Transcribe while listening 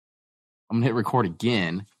I'm going to hit record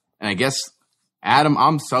again. And I guess, Adam,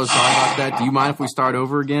 I'm so sorry about that. Do you mind if we start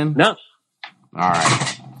over again? No. All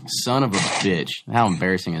right. Son of a bitch. How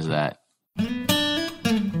embarrassing is that?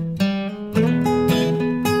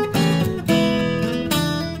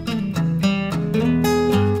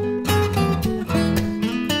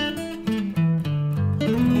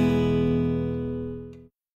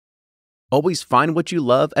 Always find what you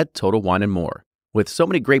love at Total Wine & More. With so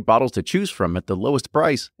many great bottles to choose from at the lowest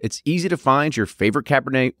price, it's easy to find your favorite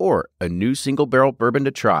Cabernet or a new single-barrel bourbon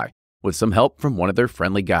to try with some help from one of their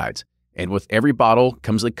friendly guides. And with every bottle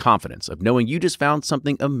comes the confidence of knowing you just found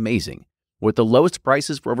something amazing. With the lowest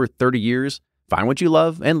prices for over 30 years, find what you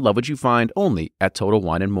love and love what you find only at Total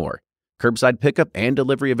Wine & More. Curbside pickup and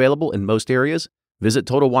delivery available in most areas. Visit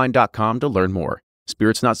TotalWine.com to learn more.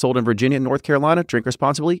 Spirits not sold in Virginia and North Carolina. Drink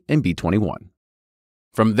responsibly and be 21.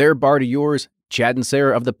 From their bar to yours, Chad and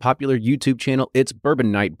Sarah of the popular YouTube channel It's Bourbon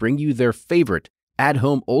Night bring you their favorite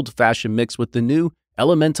at-home old-fashioned mix with the new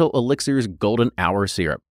Elemental Elixir's Golden Hour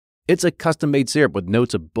Syrup. It's a custom-made syrup with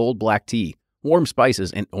notes of bold black tea, warm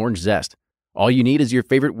spices, and orange zest. All you need is your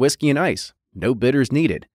favorite whiskey and ice. No bitters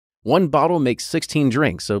needed. One bottle makes 16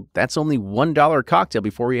 drinks, so that's only $1 a cocktail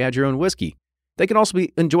before you add your own whiskey. They can also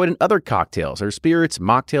be enjoyed in other cocktails or spirits,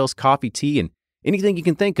 mocktails, coffee, tea, and anything you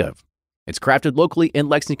can think of. It's crafted locally in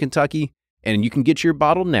Lexington, Kentucky, and you can get your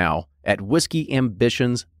bottle now at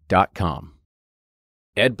whiskeyambitions.com.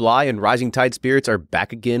 Ed Bly and Rising Tide Spirits are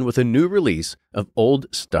back again with a new release of Old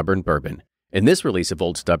Stubborn Bourbon. And this release of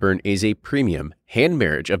Old Stubborn is a premium hand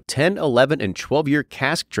marriage of 10, 11, and 12-year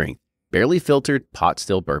cask strength, barely filtered pot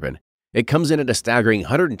still bourbon. It comes in at a staggering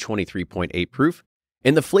 123.8 proof.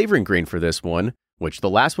 And the flavoring grain for this one, which the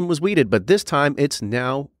last one was wheated, but this time it's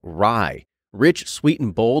now rye. Rich, sweet,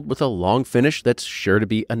 and bold with a long finish that's sure to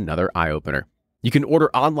be another eye-opener. You can order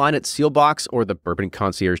online at Sealbox or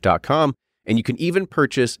thebourbonconcierge.com, and you can even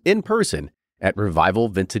purchase in person at Revival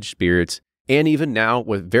Vintage Spirits, and even now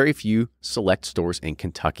with very few select stores in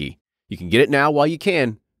Kentucky. You can get it now while you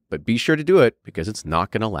can, but be sure to do it because it's not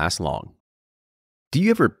going to last long. Do you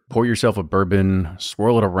ever pour yourself a bourbon,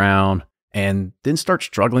 swirl it around, and then start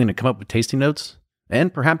struggling to come up with tasting notes?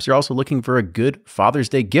 And perhaps you're also looking for a good Father's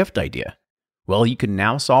Day gift idea. Well, you can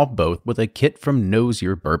now solve both with a kit from Knows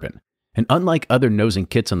Your Bourbon. And unlike other nosing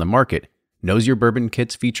kits on the market, Knows Your Bourbon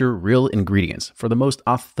kits feature real ingredients for the most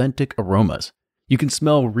authentic aromas. You can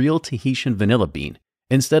smell real Tahitian vanilla bean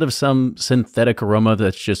instead of some synthetic aroma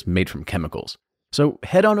that's just made from chemicals. So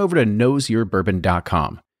head on over to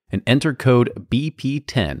knowsyourbourbon.com and enter code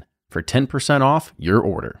BP10 for 10% off your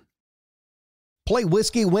order. Play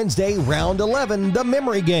Whiskey Wednesday Round 11, the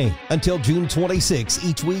memory game. Until June 26,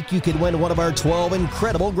 each week you can win one of our 12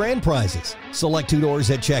 incredible grand prizes. Select 2 doors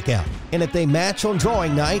at checkout, and if they match on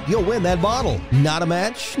drawing night, you'll win that bottle. Not a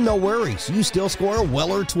match? No worries. You still score a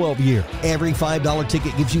Weller 12-year. Every $5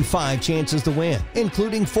 ticket gives you 5 chances to win,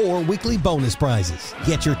 including 4 weekly bonus prizes.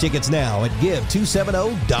 Get your tickets now at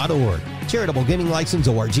give270.org. Charitable Gaming License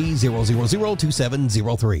ORG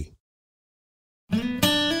 0002703.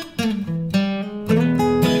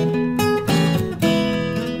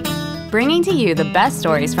 Bringing to you the best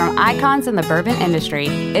stories from icons in the bourbon industry,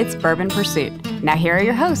 it's Bourbon Pursuit. Now here are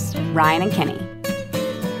your hosts, Ryan and Kenny.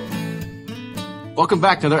 Welcome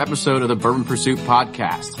back to another episode of the Bourbon Pursuit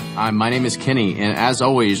podcast. My name is Kenny, and as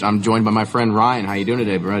always, I'm joined by my friend Ryan. How you doing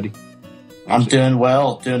today, buddy? I'm doing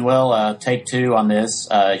well. Take 2 on this.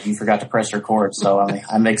 You forgot to press record, so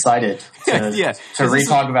I'm excited to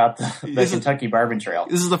re-talk about the Kentucky Bourbon Trail.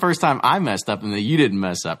 This is the first time I messed up and that you didn't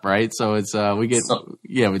mess up, right? So it's it's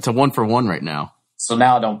a 1-for-1 right now. So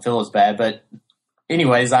now I don't feel as bad. But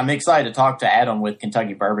anyways, I'm excited to talk to Adam with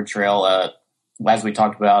Kentucky Bourbon Trail. As we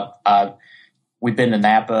talked about, we've been to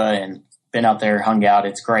Napa and been out there, hung out.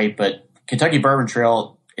 It's great, but Kentucky Bourbon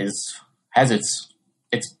Trail has its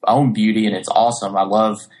own beauty, and it's awesome. I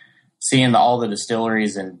love seeing all the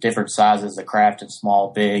distilleries and different sizes, the craft and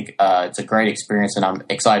small, big. It's a great experience, and I'm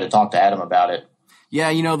excited to talk to Adam about it.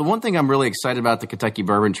 Yeah, the one thing I'm really excited about the Kentucky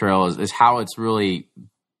Bourbon Trail is how it's really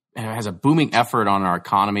has a booming effort on our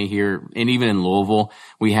economy here, and even in Louisville.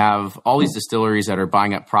 We have all these distilleries that are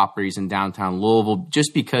buying up properties in downtown Louisville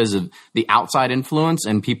just because of the outside influence,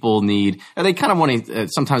 and people they kind of want to,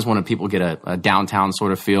 sometimes want people get a downtown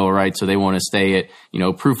sort of feel, right? So they want to stay at,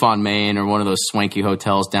 Proof on Main or one of those swanky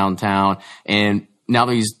hotels downtown. And now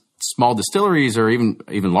these small distilleries or even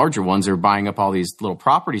larger ones are buying up all these little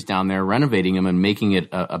properties down there, renovating them and making it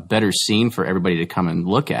a better scene for everybody to come and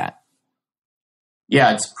look at.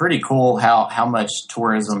 Yeah, it's pretty cool how much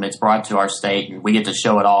tourism it's brought to our state, and we get to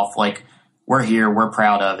show it off. Like, we're here, we're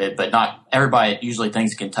proud of it, but not everybody usually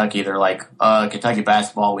thinks Kentucky. They're like, Kentucky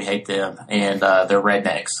basketball, we hate them, and they're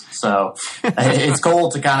rednecks. So it's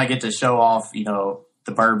cool to kind of get to show off,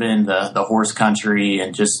 the bourbon, the horse country,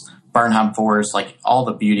 and just Bernheim Forest, like all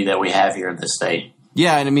the beauty that we have here in this state.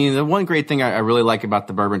 Yeah, and I mean, the one great thing I really like about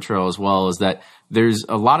the Bourbon Trail as well is that there's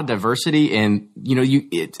a lot of diversity, and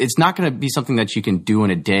it's not going to be something that you can do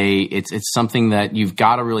in a day. It's something that you've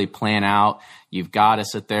got to really plan out. You've got to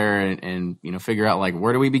sit there and figure out, like,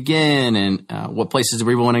 where do we begin, and what places do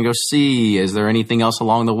we want to go see? Is there anything else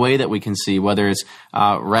along the way that we can see, whether it's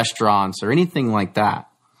restaurants or anything like that?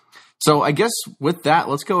 So I guess with that,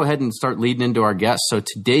 let's go ahead and start leading into our guests. So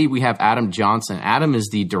today we have Adam Johnson. Adam is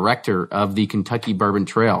the director of the Kentucky Bourbon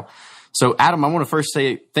Trail. So Adam, I want to first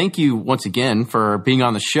say thank you once again for being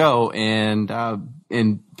on the show and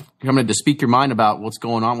coming to speak your mind about what's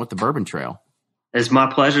going on with the Bourbon Trail. It's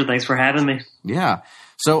my pleasure. Thanks for having me. Yeah.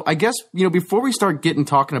 So I guess, before we start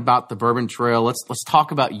talking about the Bourbon Trail, let's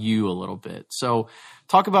talk about you a little bit. So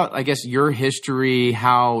talk about, I guess, your history.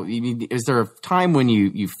 Is there a time when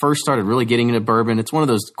you first started really getting into bourbon? It's one of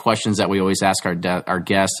those questions that we always ask our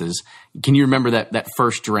guests is, can you remember that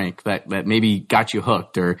first drink that maybe got you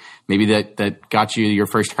hooked, or maybe that got you your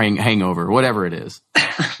first hangover, whatever it is?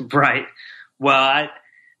 Right. Well,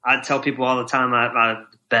 I tell people all the time I have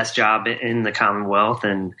the best job in the Commonwealth,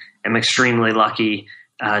 and I'm extremely lucky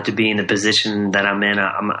to be in the position that I'm in.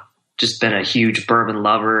 I'm just been a huge bourbon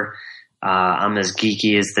lover. I'm as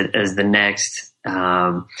geeky as the next,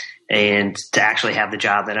 and to actually have the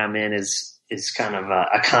job that I'm in is kind of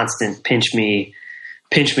a constant pinch me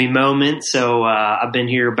moment. So I've been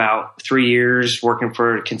here about 3 years working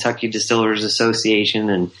for Kentucky Distillers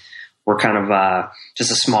Association, and we're kind of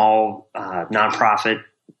just a small nonprofit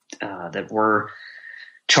that we're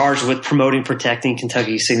charged with promoting, protecting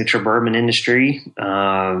Kentucky's signature bourbon industry.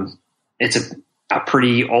 It's a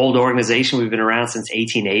pretty old organization. We've been around since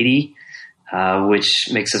 1880. Which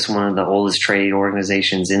makes us one of the oldest trade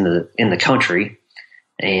organizations in the country.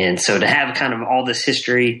 And so to have kind of all this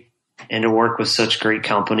history and to work with such great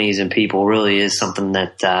companies and people really is something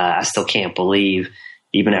that I still can't believe.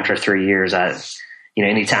 Even after 3 years,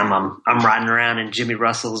 anytime I'm riding around in Jimmy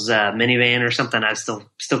Russell's minivan or something, I still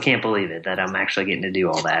can't believe it that I'm actually getting to do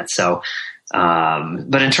all that. So,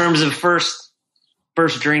 but in terms of first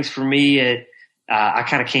drinks for me, I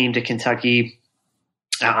kind of came to Kentucky.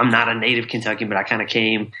 I'm not a native Kentuckian, but I kind of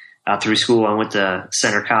came through school. I went to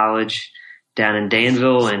Center College down in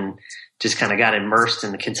Danville and just kind of got immersed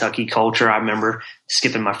in the Kentucky culture. I remember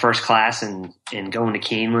skipping my first class and going to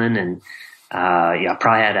Keeneland, and I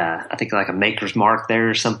probably had a Maker's Mark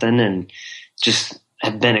there or something, and just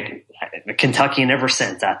have been a Kentuckian ever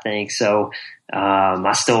since, I think. So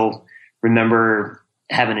I still remember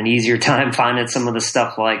having an easier time finding some of the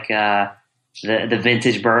stuff like the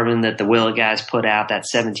vintage bourbon that the Willett guys put out, that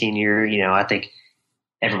 17-year, I think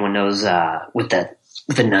everyone knows with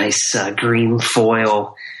the nice green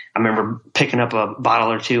foil. I remember picking up a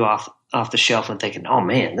bottle or two off the shelf and thinking, oh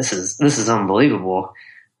man, this is unbelievable.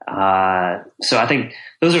 So I think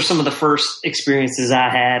those are some of the first experiences I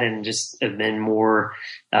had, and just have been more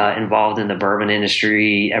involved in the bourbon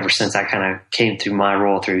industry ever since I kind of came through my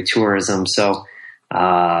role through tourism. So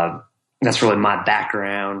that's really my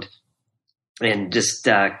background. And just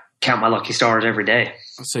count my lucky stars every day.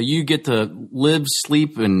 So you get to live,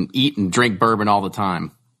 sleep, and eat and drink bourbon all the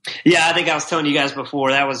time. Yeah, I think I was telling you guys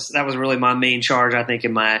before that was really my main charge. I think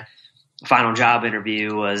in my final job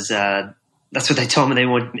interview was that's what they told me. They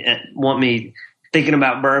want me thinking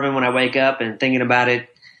about bourbon when I wake up, and thinking about it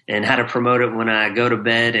and how to promote it when I go to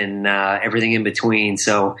bed, and everything in between.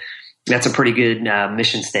 So that's a pretty good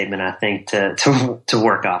mission statement, I think, to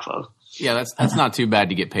work off of. Yeah, that's not too bad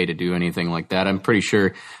to get paid to do anything like that. I'm pretty sure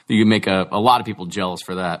that you make a lot of people jealous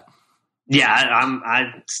for that. Yeah,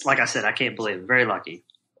 I like I said, I can't believe it. Very lucky.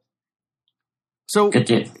 So,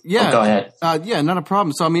 yeah, go ahead. Yeah, not a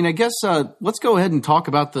problem. So, I mean, I guess let's go ahead and talk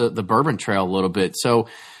about the Bourbon Trail a little bit. So,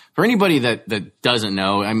 for anybody that doesn't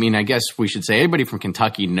know, I mean, I guess we should say anybody from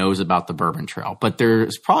Kentucky knows about the Bourbon Trail, but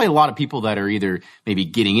there's probably a lot of people that are either maybe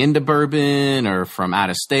getting into bourbon or from out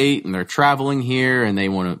of state, and they're traveling here and they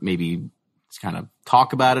want to maybe kind of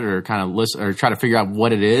talk about it or kind of listen or try to figure out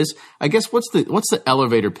what it is. I guess what's the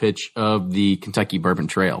elevator pitch of the Kentucky Bourbon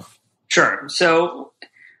Trail? Sure. So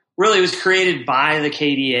really it was created by the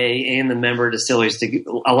KDA and the member distilleries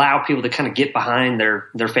to allow people to kind of get behind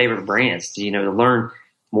their favorite brands, to learn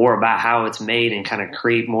more about how it's made and kind of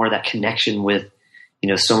create more of that connection with,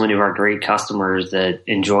 so many of our great customers that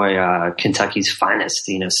enjoy Kentucky's finest,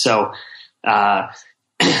 So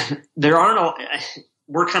there aren't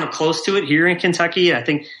we're kind of close to it here in Kentucky. I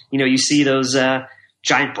think, you see those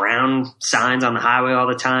giant brown signs on the highway all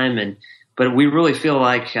the time. But we really feel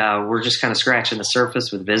like we're just kind of scratching the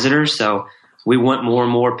surface with visitors. So we want more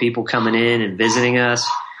and more people coming in and visiting us.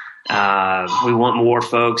 We want more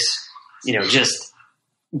folks, just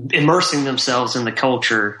immersing themselves in the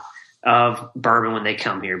culture of bourbon when they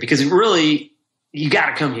come here, because really you got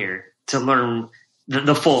to come here to learn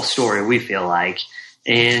the full story, we feel like.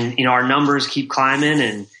 And, our numbers keep climbing,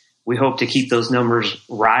 and we hope to keep those numbers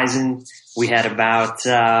rising. We had about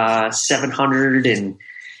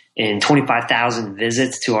 725,000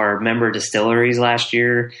 visits to our member distilleries last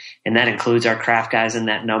year, and that includes our craft guys in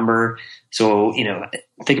that number. So,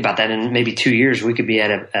 think about that. In maybe 2 years, we could be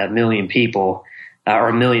at a million people, or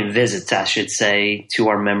a million visits, I should say, to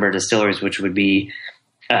our member distilleries, which would be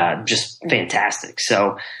just fantastic.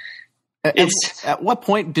 So, at what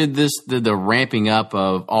point did the ramping up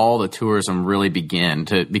of all the tourism really begin?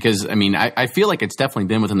 Because I feel like it's definitely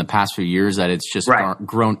been within the past few years that it's just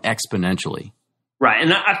grown exponentially. Right.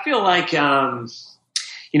 And I feel like,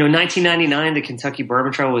 1999, the Kentucky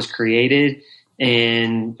Bourbon Trail was created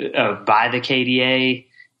and by the KDA.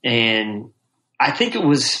 And I think it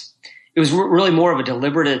was really more of a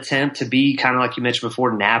deliberate attempt to be kind of like you mentioned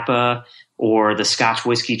before, Napa or the Scotch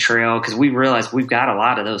Whiskey Trail, because we realized we've got a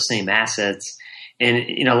lot of those same assets.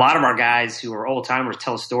 And, a lot of our guys who are old timers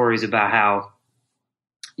tell stories about how,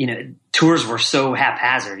 tours were so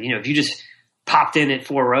haphazard. If you just popped in at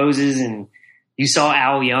Four Roses and you saw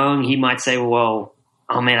Al Young, he might say, well,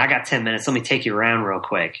 oh man, I got 10 minutes. Let me take you around real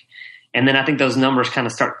quick. And then I think those numbers kind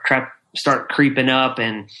of start creeping up,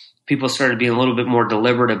 and people started being a little bit more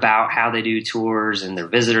deliberate about how they do tours and their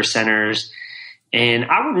visitor centers. And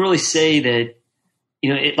I would really say that,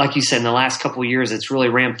 like you said, in the last couple of years, it's really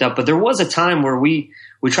ramped up. But there was a time where we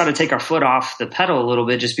tried to take our foot off the pedal a little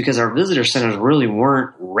bit, just because our visitor centers really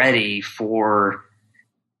weren't ready for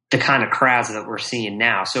the kind of crowds that we're seeing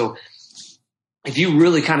now. So if you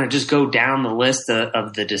really kind of just go down the list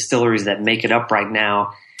of the distilleries that make it up right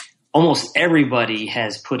now, almost everybody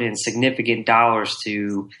has put in significant dollars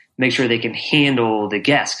to make sure they can handle the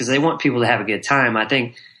guests, because they want people to have a good time, I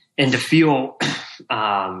think, and to feel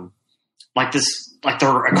like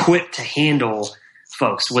they're equipped to handle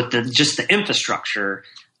folks with just the infrastructure.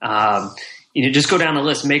 Just go down the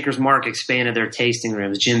list. Maker's Mark expanded their tasting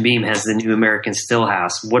rooms. Jim Beam has the new American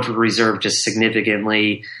Stillhouse. Woodford Reserve just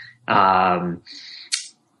significantly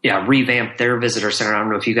revamped their visitor center. I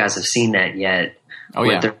don't know if you guys have seen that yet. Oh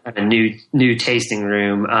yeah, their new tasting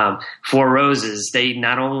room. Four Roses, they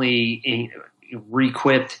not only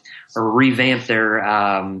re-equipped or revamped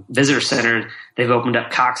their visitor center, they've opened up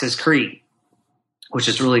Cox's Creek, which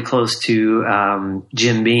is really close to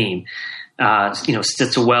Jim Beam.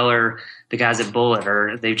 Stitzelweller, the guys at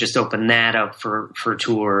Bullet, they've just opened that up for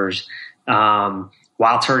tours.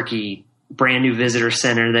 Wild Turkey, brand new visitor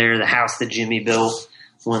center there, the house that Jimmy built,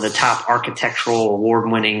 one of the top architectural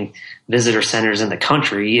award-winning visitor centers in the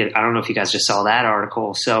country. I don't know if you guys just saw that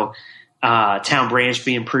article. So Town Branch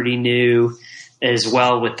being pretty new as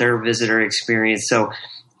well with their visitor experience. So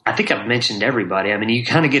I think I've mentioned everybody. You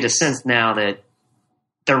kind of get a sense now that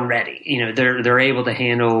they're ready. They're able to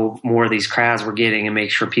handle more of these crowds we're getting and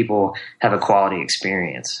make sure people have a quality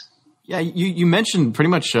experience. Yeah, you mentioned pretty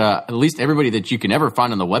much at least everybody that you can ever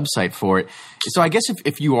find on the website for it. So I guess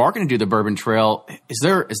if you are going to do the Bourbon Trail, is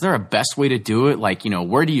there a best way to do it? Like,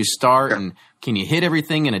 where do you start, and can you hit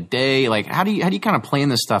everything in a day? Like, how do you kind of plan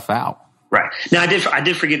this stuff out? Right. Now, I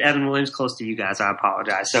did forget Evan Williams, close to you guys. I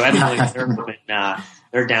apologize. So Evan Williams,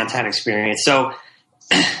 their downtown experience. So,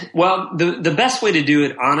 well, the best way to do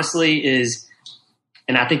it, honestly, is,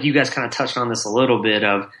 and I think you guys kind of touched on this a little bit,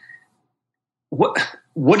 of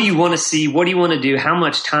what do you want to see? What do you want to do? How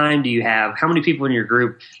much time do you have? How many people in your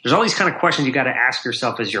group? There's all these kind of questions you got to ask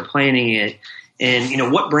yourself as you're planning it.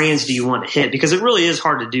 And, what brands do you want to hit? Because it really is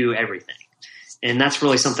hard to do everything. And that's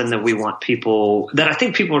really something that we want that I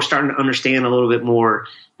think people are starting to understand a little bit more,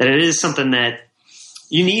 that it is something that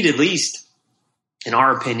you need at least, in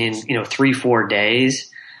our opinion, 3-4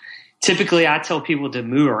 days. Typically, I tell people to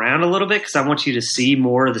move around a little bit because I want you to see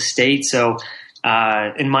more of the state. So,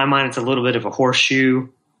 in my mind, it's a little bit of a horseshoe.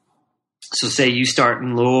 So say you start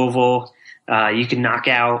in Louisville, you can knock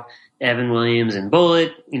out Evan Williams and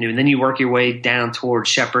Bullet, and then you work your way down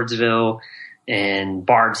towards Shepherdsville and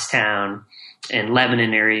Bardstown and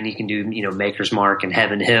Lebanon area, and you can do, Maker's Mark and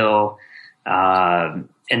Heaven Hill. And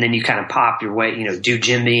then you kind of pop your way, do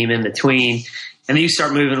Jim Beam in between. And then you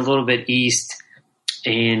start moving a little bit east,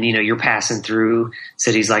 and, you're passing through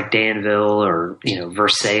cities like Danville or,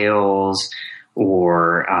 Versailles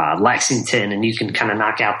or Lexington, and you can kind of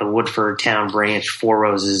knock out the Woodford Town Branch, Four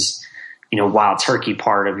Roses, Wild Turkey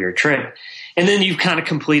part of your trip. And then you've kind of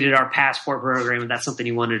completed our passport program if that's something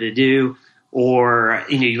you wanted to do. Or,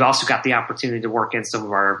 you've also got the opportunity to work in some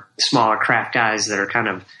of our smaller craft guys that are kind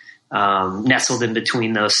of nestled in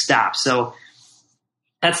between those stops. So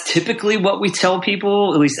that's typically what we tell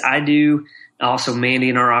people, at least I do. Also, Mandy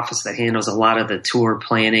in our office that handles a lot of the tour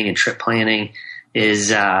planning and trip planning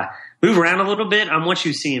is move around a little bit. I want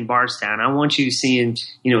you seeing Bardstown. I want you seeing,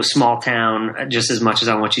 small town just as much as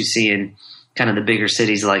I want you seeing kind of the bigger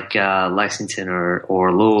cities like Lexington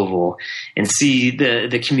or Louisville, and see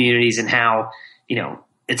the communities and how,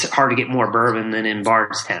 it's hard to get more bourbon than in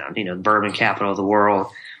Bardstown, the bourbon capital of the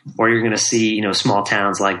world. Or you're going to see, small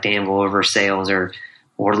towns like Danville or Versailles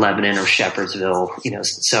or Lebanon or Shepherdsville,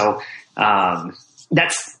 so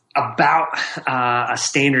that's about a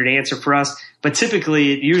standard answer for us. But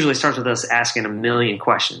typically, it usually starts with us asking a million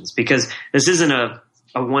questions, because this isn't a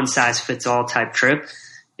one-size-fits-all type trip.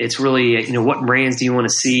 It's really, what brands do you want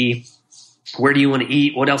to see? Where do you want to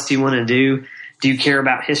eat? What else do you want to do? Do you care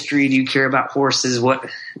about history? Do you care about horses?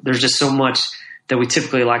 There's just so much that we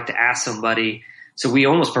typically like to ask somebody. So we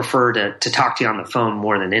almost prefer to talk to you on the phone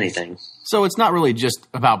more than anything. So it's not really just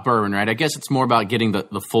about bourbon, right? I guess it's more about getting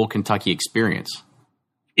the full Kentucky experience.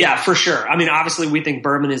 Yeah, for sure. I mean, obviously we think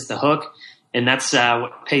bourbon is the hook, and that's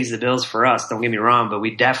what pays the bills for us. Don't get me wrong, but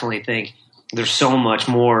we definitely think there's so much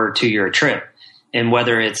more to your trip. And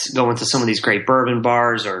whether it's going to some of these great bourbon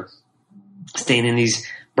bars or staying in these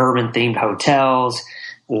bourbon-themed hotels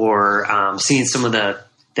or seeing some of the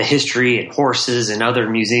history and horses and other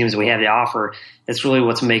museums we have to offer, it's really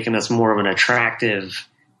what's making us more of an attractive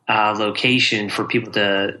location for people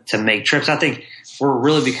to make trips. I think we're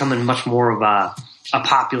really becoming much more of a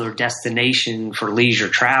popular destination for leisure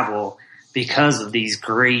travel because of these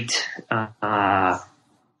great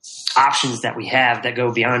options that we have that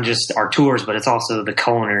go beyond just our tours, but it's also the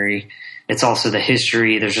culinary, it's also the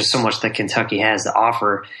history. There's just so much that Kentucky has to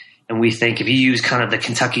offer. And we think if you use kind of the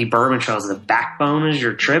Kentucky Bourbon Trail as the backbone as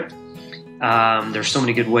your trip, there's so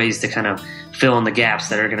many good ways to kind of fill in the gaps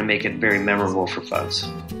that are going to make it very memorable for folks.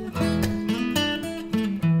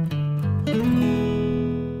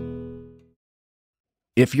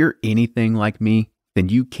 If you're anything like me, then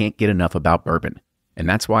you can't get enough about bourbon. And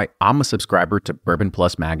that's why I'm a subscriber to Bourbon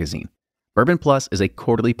Plus magazine. Bourbon Plus is a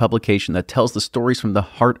quarterly publication that tells the stories from the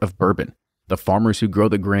heart of bourbon, the farmers who grow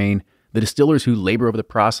the grain, the distillers who labor over the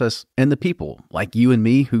process, and the people like you and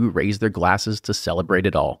me who raise their glasses to celebrate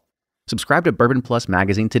it all. Subscribe to Bourbon Plus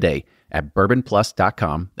magazine today at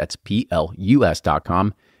bourbonplus.com, that's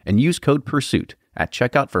PLUS.com, and use code PURSUIT at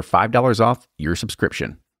checkout for $5 off your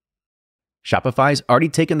subscription. Shopify's already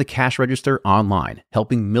taken the cash register online,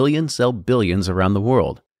 helping millions sell billions around the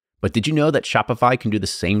world. But did you know that Shopify can do the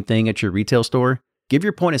same thing at your retail store? Give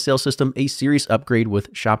your point-of-sale system a serious upgrade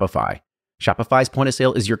with Shopify. Shopify's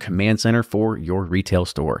point-of-sale is your command center for your retail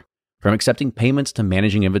store. From accepting payments to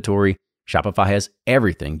managing inventory, Shopify has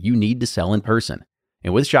everything you need to sell in person.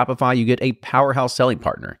 And with Shopify, you get a powerhouse selling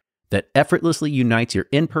partner that effortlessly unites your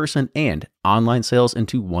in-person and online sales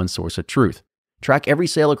into one source of truth. Track every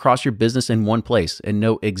sale across your business in one place and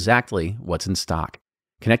know exactly what's in stock.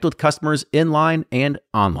 Connect with customers in line and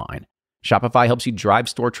online. Shopify helps you drive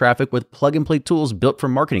store traffic with plug-and-play tools built for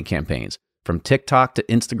marketing campaigns, from TikTok to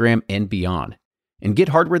Instagram and beyond. And get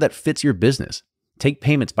hardware that fits your business. Take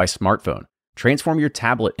payments by smartphone. Transform your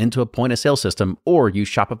tablet into a point-of-sale system, or use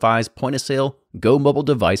Shopify's point-of-sale Go mobile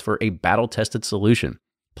device for a battle-tested solution.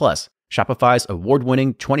 Plus, Shopify's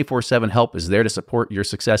award-winning 24/7 help is there to support your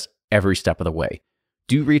success every step of the way.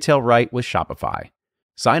 Do retail right with Shopify.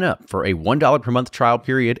 Sign up for a $1 per month trial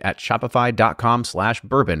period at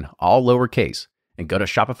shopify.com/bourbon, all lowercase, and go to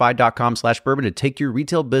shopify.com/bourbon to take your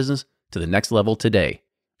retail business to the next level today.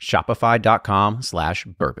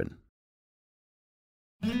 Shopify.com/bourbon.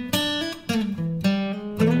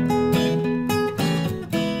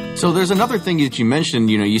 So there's another thing that you mentioned,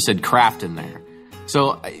 you said craft in there.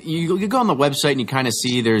 So you go on the website and you kind of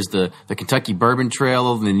see there's the Kentucky Bourbon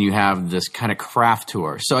Trail, and then you have this kind of craft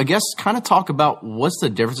tour. So I guess kind of talk about what's the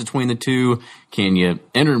difference between the two. Can you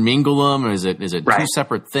intermingle them, or is it right. two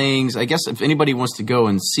separate things? I guess if anybody wants to go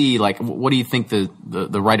and see, like, what do you think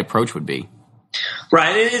the right approach would be?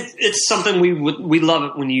 Right. It's something we love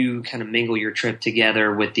it when you kind of mingle your trip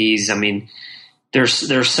together with these. I mean,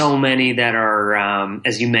 there's so many that are,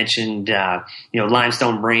 as you mentioned,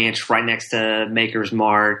 Limestone Branch right next to Maker's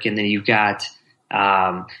Mark. And then you've got,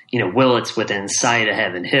 Willits within sight of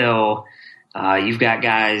Heaven Hill. You've got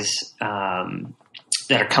guys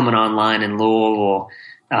that are coming online in Louisville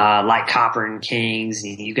like Copper and Kings.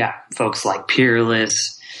 You got folks like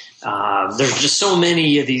Peerless. There's just so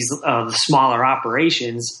many of these smaller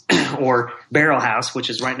operations, or Barrel House, which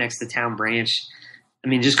is right next to Town Branch. I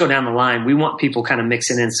mean, just go down the line. We want people kind of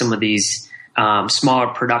mixing in some of these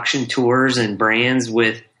smaller production tours and brands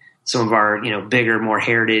with some of our, bigger, more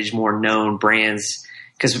heritage, more known brands,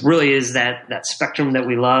 because it really is that spectrum that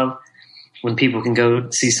we love, when people can go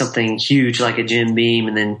see something huge like a Jim Beam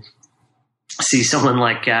and then see someone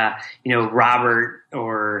like, Robert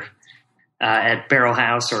or at Barrel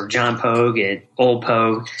House, or John Pogue at Old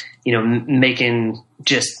Pogue, making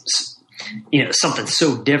just, something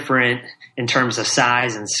so different in terms of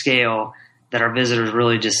size and scale, that our visitors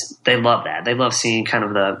really they love that. They love seeing kind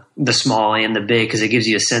of the small and the big, because it gives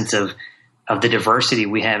you a sense of the diversity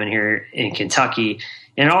we have in here in Kentucky.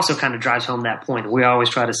 And it also kind of drives home that point that we always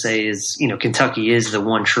try to say is, Kentucky is the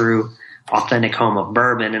one true authentic home of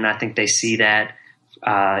bourbon. And I think they see that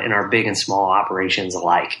in our big and small operations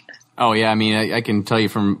alike. Oh, yeah. I mean, I can tell you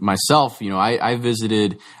from myself, I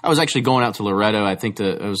visited – I was actually going out to Loretto, I think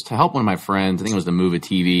it was to help one of my friends. I think it was to move a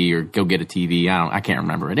TV or go get a TV. I can't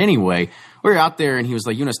remember it. Anyway, we were out there, and he was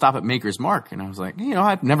like, you want to stop at Maker's Mark? And I was like,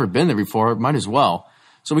 I've never been there before. Might as well.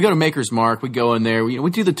 So we go to Maker's Mark. We go in there. We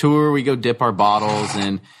do the tour. We go dip our bottles,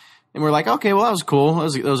 and we're like, okay, well, that was cool.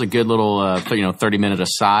 That was a good little 30-minute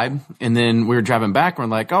aside. And then we were driving back, and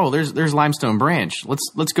we're like, oh, there's Limestone Branch.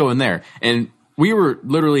 Let's go in there. And we were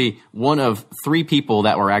literally one of 3 people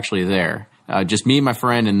that were actually there, just me and my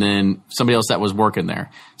friend, and then somebody else that was working there.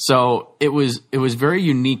 So it was very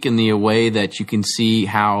unique in the way that you can see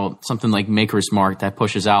how something like Maker's Mark that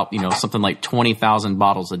pushes out, something like 20,000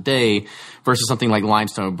 bottles a day versus something like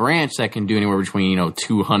Limestone Branch that can do anywhere between,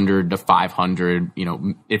 200 to 500,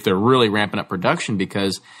 if they're really ramping up production,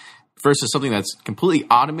 because versus something that's completely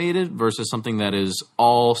automated versus something that is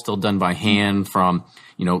all still done by hand, from,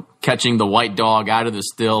 catching the white dog out of the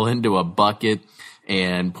still into a bucket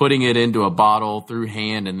and putting it into a bottle through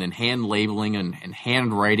hand, and then hand labeling and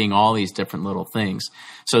hand writing all these different little things.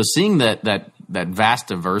 So seeing that vast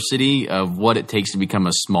diversity of what it takes to become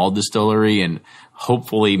a small distillery and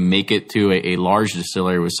hopefully make it to a large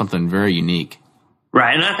distillery was something very unique.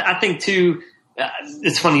 Right. And I think too,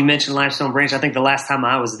 it's funny you mentioned Limestone Branch. I think the last time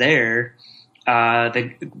I was there,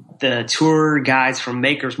 the tour guides from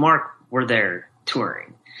Maker's Mark were there touring.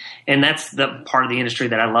 And that's the part of the industry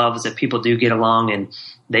that I love, is that people do get along and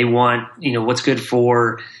they want, what's good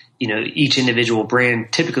for, each individual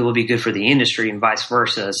brand typically will be good for the industry and vice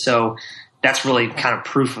versa. So that's really kind of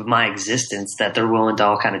proof of my existence, that they're willing to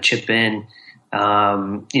all kind of chip in,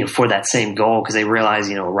 for that same goal, because they realize,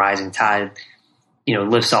 a rising tide,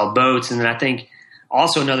 lifts all boats. And then I think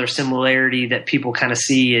also another similarity that people kind of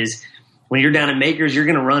see is when you're down at Makers, you're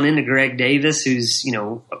going to run into Greg Davis, who's,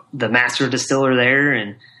 the master distiller there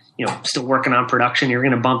and, still working on production. You're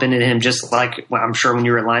going to bump into him, just like I'm sure when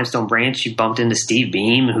you were at Limestone Branch, you bumped into Steve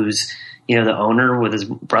Beam, who's, the owner with his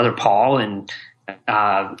brother Paul. And,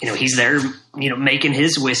 he's there, making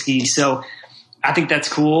his whiskey. So I think that's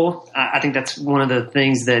cool. I think that's one of the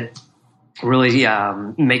things that really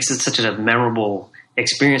makes it such a memorable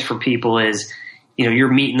experience for people is,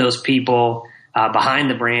 you're meeting those people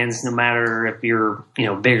behind the brands, no matter if you're,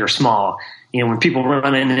 big or small. When people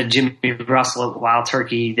run into Jimmy Russell at Wild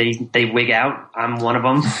Turkey, they wig out. I'm one of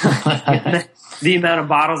them. The amount of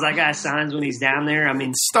bottles that guy signs when he's down there, I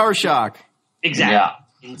mean, star shock. Exactly.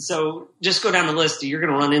 Yeah. And so just go down the list. You're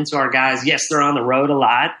going to run into our guys. Yes, they're on the road a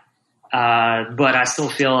lot, but I still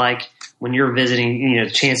feel like when you're visiting,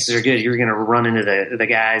 the chances are good you're going to run into the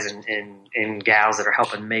guys and gals that are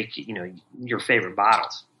helping make, your favorite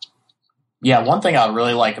bottles. Yeah, one thing I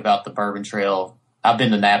really like about the Bourbon Trail, I've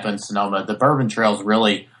been to Napa and Sonoma. The Bourbon Trail is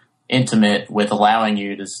really intimate with allowing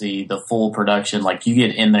you to see the full production. Like, you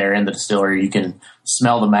get in there in the distillery, you can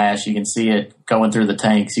smell the mash, you can see it going through the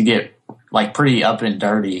tanks. You get like pretty up and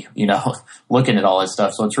dirty, looking at all this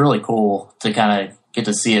stuff. So it's really cool to kind of get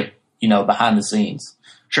to see it, behind the scenes.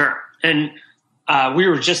 Sure. And we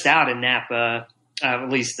were just out in Napa, at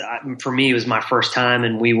least for me, it was my first time,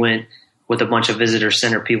 and we went with a bunch of visitor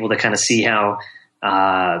center people to kind of see how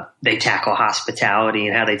they tackle hospitality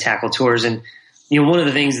and how they tackle tours. And, one of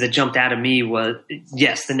the things that jumped out at me was,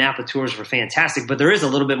 yes, the Napa tours were fantastic, but there is a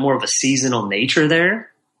little bit more of a seasonal nature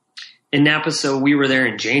there in Napa. So we were there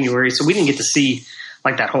in January, so we didn't get to see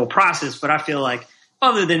like that whole process. But I feel like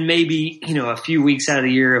other than maybe, a few weeks out of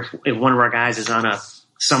the year, if one of our guys is on a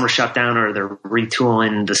summer shutdown or they're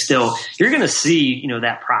retooling the still, you're going to see,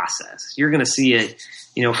 that process. You're going to see it,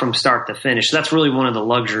 from start to finish. So that's really one of the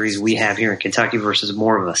luxuries we have here in Kentucky versus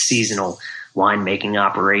more of a seasonal winemaking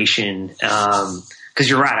operation. Because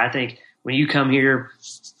you're right. I think when you come here,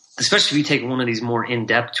 especially if you take one of these more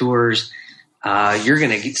in-depth tours, you're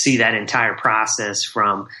going to see that entire process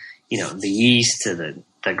from, the yeast to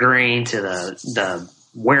the grain to the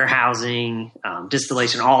warehousing,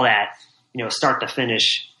 distillation, all that, start to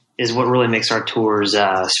finish is what really makes our tours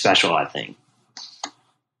special, I think.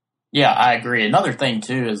 Yeah, I agree. Another thing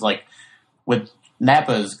too is like with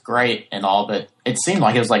Napa is great and all, but it seemed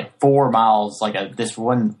like it was like 4 miles, like this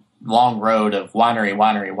one long road of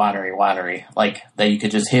winery, like that you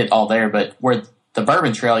could just hit all there. But where the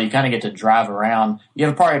Bourbon Trail, you kind of get to drive around. You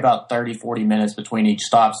have probably about 30, 40 minutes between each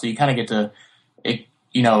stop. So you kind of get to,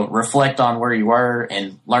 reflect on where you were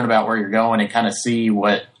and learn about where you're going and kind of see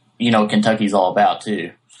what, Kentucky's all about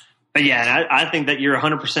too. But yeah, I think that you're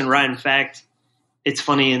 100% right. In fact, it's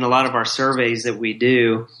funny in a lot of our surveys that we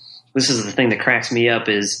do, this is the thing that cracks me up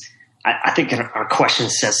is I think our question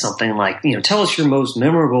says something like, tell us your most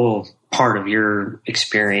memorable part of your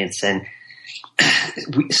experience. And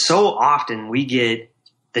so often we get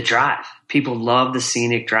the drive. People love the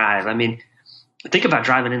scenic drive. I mean, think about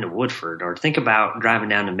driving into Woodford or think about driving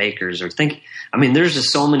down to Makers or there's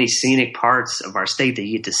just so many scenic parts of our state that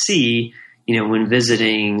you get to see, when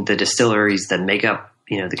visiting the distilleries that make up,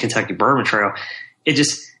 the Kentucky Bourbon Trail.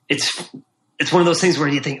 It's one of those things where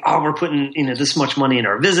you think, oh, we're putting, this much money in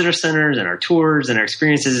our visitor centers and our tours and our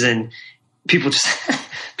experiences, and people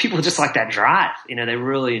just like that drive. They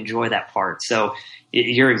really enjoy that part. So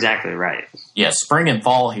you're exactly right. Yeah, spring and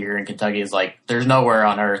fall here in Kentucky is like there's nowhere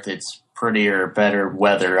on earth it's prettier, better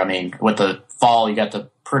weather. I mean, with the fall, you got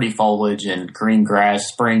the pretty foliage and green grass.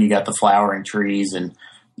 Spring, you got the flowering trees and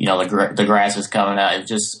the grass is coming out.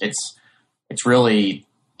 It's really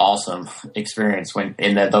awesome experience when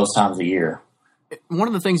in those times of year. One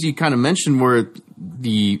of the things you kind of mentioned were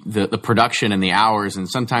the production and the hours, and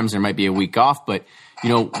sometimes there might be a week off. But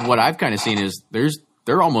what I've kind of seen is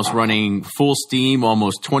they're almost running full steam,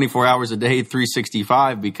 almost 24 hours a day,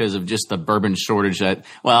 365 because of just the bourbon shortage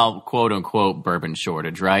quote unquote bourbon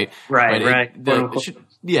shortage, right? Right.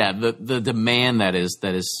 The demand that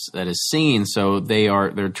is seen. So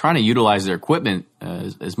they're trying to utilize their equipment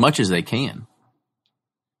as much as they can.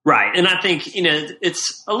 Right. And I think,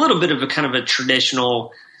 it's a little bit of a kind of a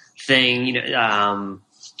traditional thing,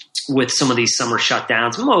 with some of these summer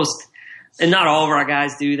shutdowns. Most, and not all of our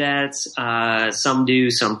guys do that. Some do,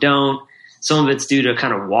 some don't. Some of it's due to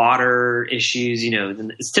kind of water issues.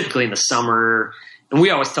 It's typically in the summer. And we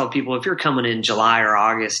always tell people if you're coming in July or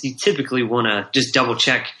August, you typically want to just double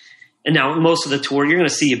check. And now most of the tour, you're going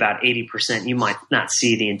to see about 80%. You might not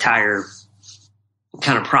see the entire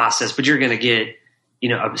kind of process, but you're going to get,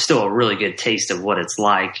 still a really good taste of what it's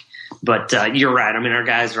like. But you're right. I mean, our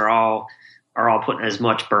guys are all putting as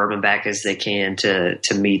much bourbon back as they can to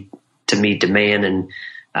meet demand, and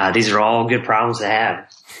these are all good problems to have.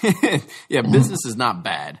 Yeah, business is not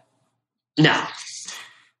bad. No.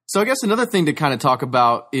 So I guess another thing to kind of talk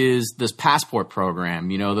about is this passport program.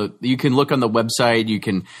 You can look on the website. You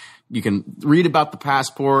can read about the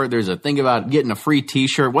passport. There's a thing about getting a free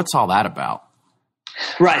T-shirt. What's all that about?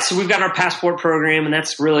 Right. So we've got our passport program, and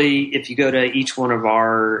that's really if you go to each one of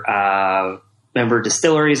our member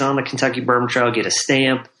distilleries on the Kentucky Bourbon Trail, get a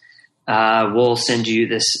stamp, we'll send you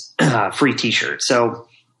this free T-shirt. So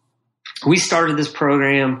we started this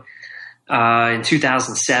program in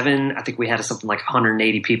 2007. I think we had something like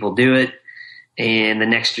 180 people do it. And the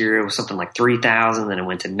next year it was something like 3,000. Then it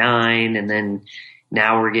went to 9. And then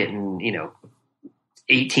now we're getting,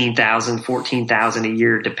 18,000, 14,000 a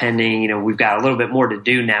year, depending. We've got a little bit more to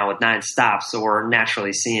do now with 9 stops, so we're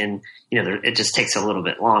naturally seeing, it just takes a little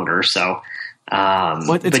bit longer. So,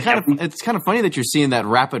 it's kind of funny that you're seeing that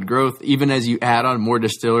rapid growth, even as you add on more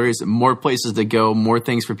distilleries, more places to go, more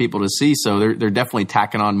things for people to see. So they're definitely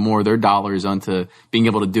tacking on more of their dollars onto being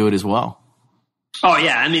able to do it as well. Oh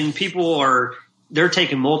yeah, I mean, they're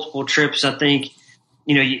taking multiple trips. I think.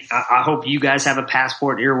 I hope you guys have a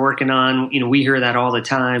passport you're working on. We hear that all the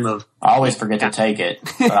time. I always forget to take it.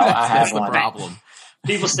 But I have That's one. The problem.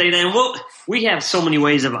 People say that. And we have so many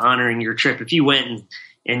ways of honoring your trip. If you went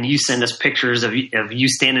and you send us pictures of you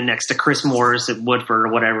standing next to Chris Morris at Woodford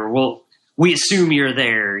or whatever, we assume you're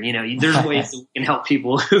there. There's ways that we can help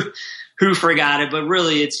people who forgot it. But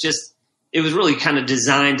really, it was really kind of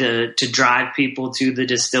designed to drive people to the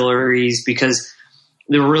distilleries because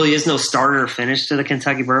there really is no start or finish to the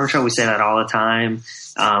Kentucky Bourbon Trail. We say that all the time.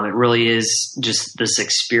 It really is just this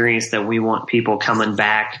experience that we want people coming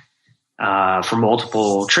back for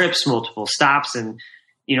multiple trips, multiple stops. And,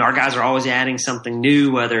 our guys are always adding something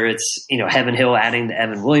new, whether it's, Heaven Hill adding the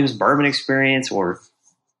Evan Williams bourbon experience or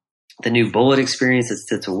the new Bullet experience at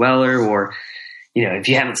Stitzel Weller, or, if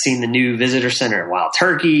you haven't seen the new visitor center at Wild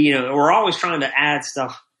Turkey, we're always trying to add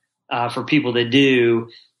stuff for people to do,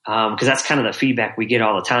 because that's kind of the feedback we get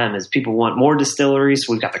all the time is people want more distilleries.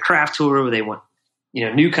 We've got the craft tour where they want,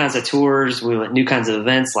 new kinds of tours. We want new kinds of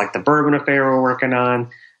events like the Bourbon Affair we're working on.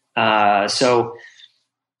 So,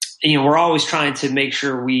 we're always trying to make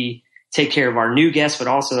sure we take care of our new guests, but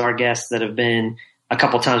also our guests that have been a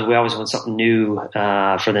couple times. We always want something new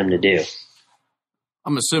for them to do.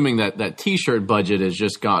 I'm assuming that T-shirt budget has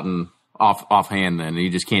just gotten offhand then, and you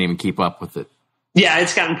just can't even keep up with it. Yeah,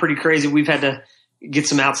 it's gotten pretty crazy. We've had to get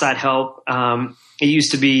some outside help. It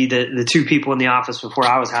used to be the two people in the office before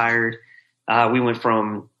I was hired. We went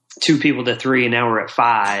from 2 people to 3, and now we're at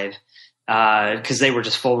 5 because they were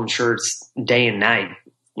just folding shirts day and night,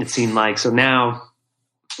 it seemed like. So now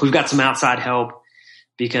we've got some outside help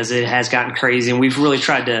because it has gotten crazy, and we've really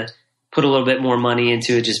tried to put a little bit more money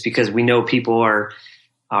into it just because we know people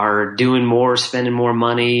are doing more, spending more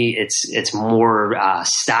money. It's more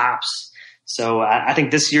stops. So I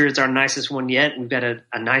think this year is our nicest one yet. We've got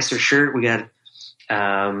a nicer shirt. We got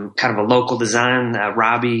kind of a local design.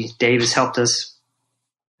 Robbie Davis helped us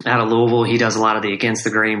out of Louisville. He does a lot of the Against the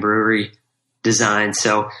Grain brewery design.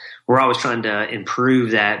 So we're always trying to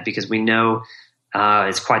improve that because we know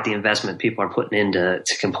it's quite the investment people are putting in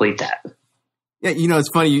to complete that. Yeah, it's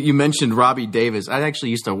funny. You mentioned Robbie Davis. I actually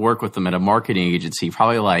used to work with him at a marketing agency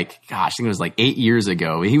probably I think it was 8 years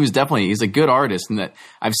ago. He's a good artist, and that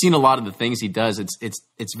I've seen a lot of the things he does.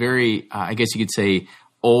 It's very, I guess you could say,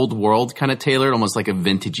 old world kind of tailored, almost like a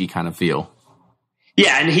vintagey kind of feel.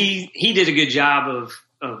 Yeah, and he did a good job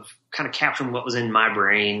of kind of capturing what was in my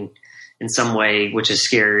brain in some way, which is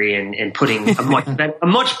scary, and putting a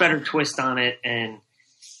much better twist on it. And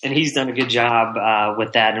he's done a good job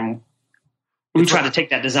with that. And we try to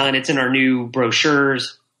take that design. It's in our new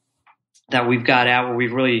brochures that we've got out where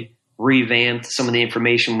we've really revamped some of the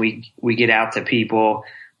information we get out to people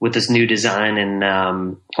with this new design.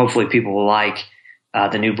 And hopefully people will like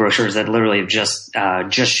the new brochures that literally have just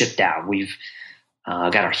shipped out. We've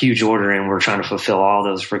got our huge order and we're trying to fulfill all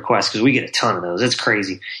those requests because we get a ton of those. It's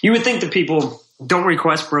crazy. You would think that people don't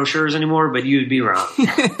request brochures anymore, but you'd be wrong.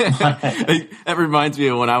 That reminds me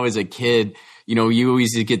of when I was a kid. You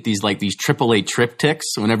always get these AAA triptychs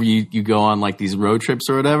whenever you go on these road trips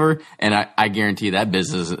or whatever. And I guarantee you that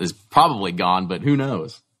business is probably gone, but who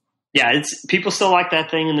knows? Yeah, it's people still like that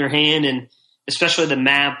thing in their hand, and especially the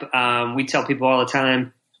map. We tell people all the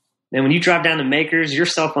time, man, when you drive down to Makers, your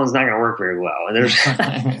cell phone's not going to work very well.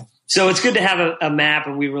 And so it's good to have a map,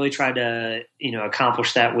 and we really try to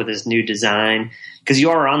accomplish that with this new design because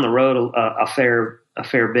you are on the road a fair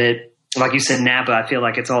bit. Like you said, Napa, I feel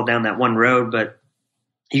like it's all down that one road, but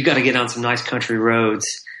you got to get on some nice country roads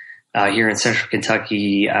here in Central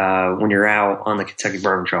Kentucky when you're out on the Kentucky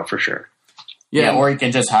Bourbon Trail for sure. Yeah, or you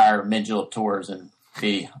can just hire mid-julep tours and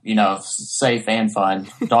be, safe and fun.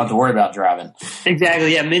 Don't have to worry about driving.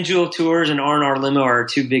 Exactly. Yeah, mid-julep tours and R&R Limo are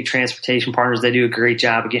 2 big transportation partners. They do a great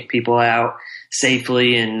job of getting people out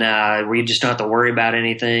safely and where you just don't have to worry about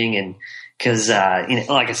anything. And because,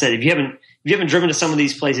 like I said, if you haven't driven to some of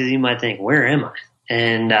these places, you might think, where am I?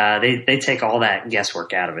 And they take all that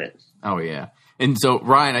guesswork out of it. Oh, yeah. And so,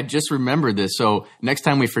 Ryan, I just remembered this. So next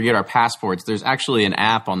time we forget our passports, there's actually an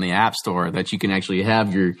app on the App Store that you can actually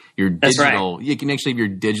have your digital. Right. You can actually have your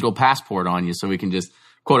digital passport on you, so we can just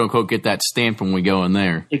quote unquote get that stamp when we go in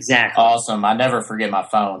there. Exactly. Awesome. I never forget my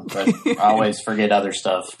phone, but I always forget other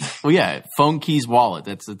stuff. Well, yeah, phone, keys, wallet.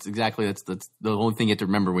 That's exactly the only thing you have to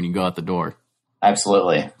remember when you go out the door.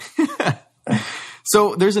 Absolutely.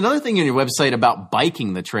 So there's another thing on your website about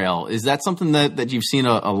biking the trail. Is that something that you've seen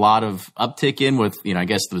a lot of uptick in with, I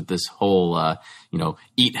guess with this whole,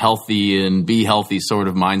 eat healthy and be healthy sort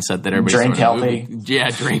of mindset that everybody drink healthy.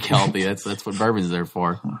 Drink healthy. That's what bourbon's there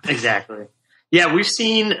for. Exactly. Yeah, we've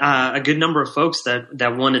seen a good number of folks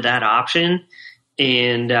that wanted that option,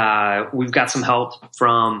 and we've got some help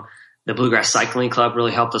from the Bluegrass Cycling Club.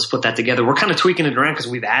 Really helped us put that together. We're kind of tweaking it around because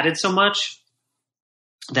we've added so much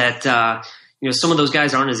that some of those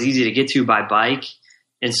guys aren't as easy to get to by bike,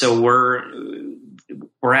 and so we're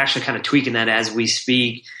actually kind of tweaking that as we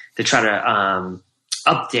speak to try to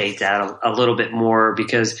update that a little bit more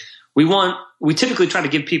because we typically try to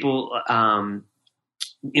give people the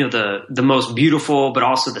most beautiful but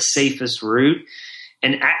also the safest route.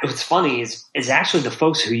 And what's funny is actually the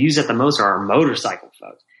folks who use it the most are our motorcycle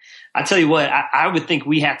folks. I tell you what, I would think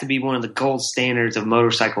we have to be one of the gold standards of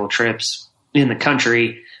motorcycle trips in the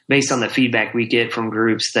country based on the feedback we get from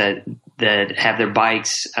groups that have their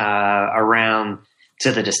bikes around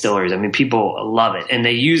to the distilleries. I mean, people love it. And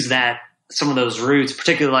they use some of those routes,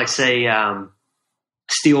 particularly like, say,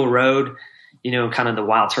 Steel Road, kind of the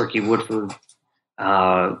Wild Turkey Woodford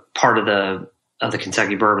part of of the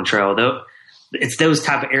Kentucky Bourbon Trail. Though it's those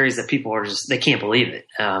type of areas that people are they can't believe it.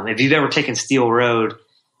 If you've ever taken Steel Road,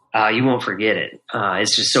 you won't forget it.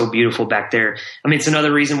 It's just so beautiful back there. I mean, it's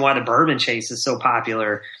another reason why the Bourbon Chase is so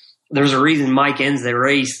popular. There's a reason Mike ends the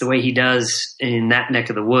race the way he does in that neck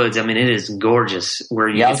of the woods. I mean, it is gorgeous where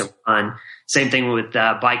you get to run. Same thing with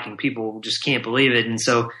biking. People just can't believe it. And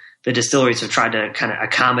so the distilleries have tried to kind of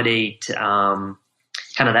accommodate kind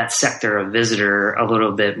of that sector of visitor a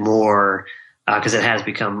little bit more because it has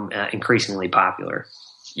become increasingly popular.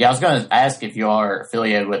 Yeah, I was going to ask if you are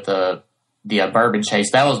affiliated with the Bourbon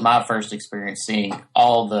Chase. That was my first experience seeing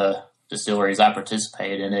all the distilleries. I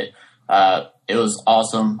participated in it. It was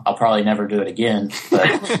awesome. I'll probably never do it again,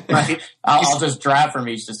 but I'll just drive from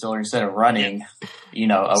each distillery instead of running,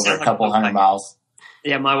 over a couple hundred miles.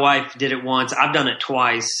 Yeah, my wife did it once. I've done it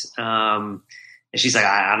twice. And she's like,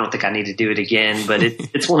 I don't think I need to do it again, but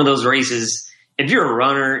it's one of those races. If you're a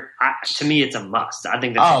runner, to me, it's a must. I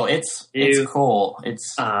think that's it's cool.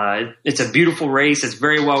 It's a beautiful race. It's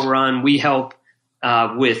very well run. We help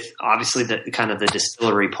with obviously the kind of the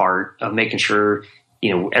distillery part of making sure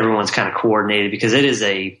everyone's kind of coordinated because it is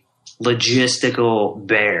a logistical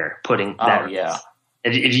bear putting that. Oh yeah.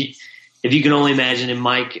 If you can only imagine, and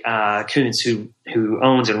Mike Kuntz, who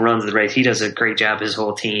owns and runs the race, he does a great job. His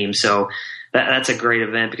whole team. So that's a great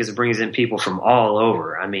event because it brings in people from all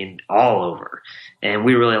over. I mean, all over. And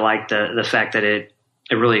we really like the fact that it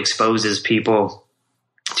really exposes people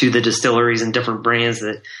to the distilleries and different brands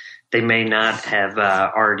that they may not have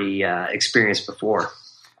already experienced before.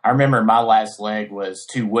 I remember my last leg was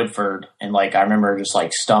to Woodford, and I remember just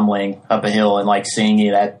stumbling up a hill and seeing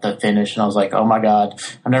it at the finish, and I was like, "Oh my god,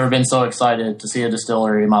 I've never been so excited to see a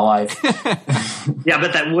distillery in my life." Yeah,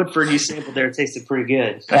 but that Woodford you sampled there tasted pretty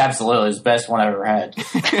good. Absolutely, it's the best one I ever had,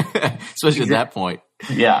 especially at that point.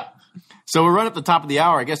 Yeah. So we're right at the top of the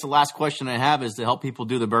hour. I guess the last question I have is to help people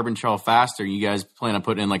do the Bourbon Trail faster. You guys plan on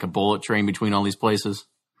putting in a bullet train between all these places?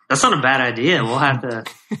 That's not a bad idea. We'll have to.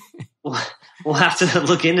 We'll have to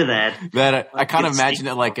look into that. I kind of imagine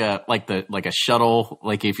it like a shuttle,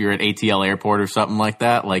 if you're at ATL Airport or something like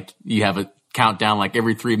that. You have a countdown,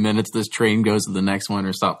 every 3 minutes this train goes to the next one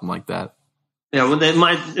or something like that. Yeah, well,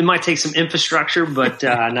 it might take some infrastructure, but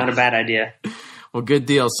not a bad idea. Well, good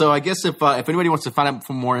deal. So I guess if anybody wants to find out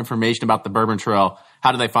for more information about the Bourbon Trail,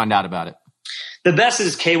 how do they find out about it? The best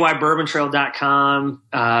is kybourbontrail.com.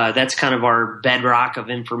 That's kind of our bedrock of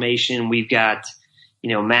information. We've got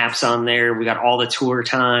maps on there. We got all the tour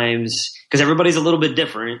times because everybody's a little bit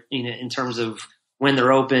different, in terms of when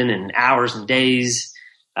they're open and hours and days.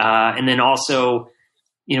 And then also,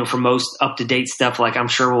 for most up-to-date stuff, I'm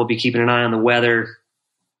sure we'll be keeping an eye on the weather.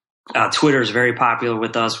 Twitter is very popular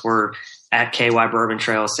with us. We're at KY Bourbon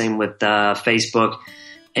Trail. Same with Facebook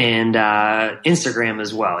and Instagram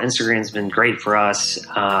as well. Instagram's been great for us.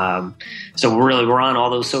 So we're on all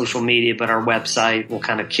those social media, but our website will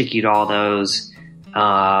kind of kick you to all those.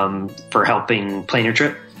 For helping plan your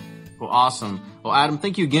trip. Well, awesome. Well, Adam,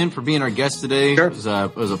 thank you again for being our guest today. Sure.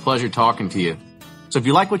 It was a pleasure talking to you. So if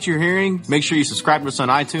you like what you're hearing, make sure you subscribe to us on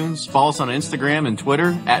iTunes, follow us on Instagram and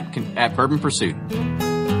Twitter at Bourbon Pursuit.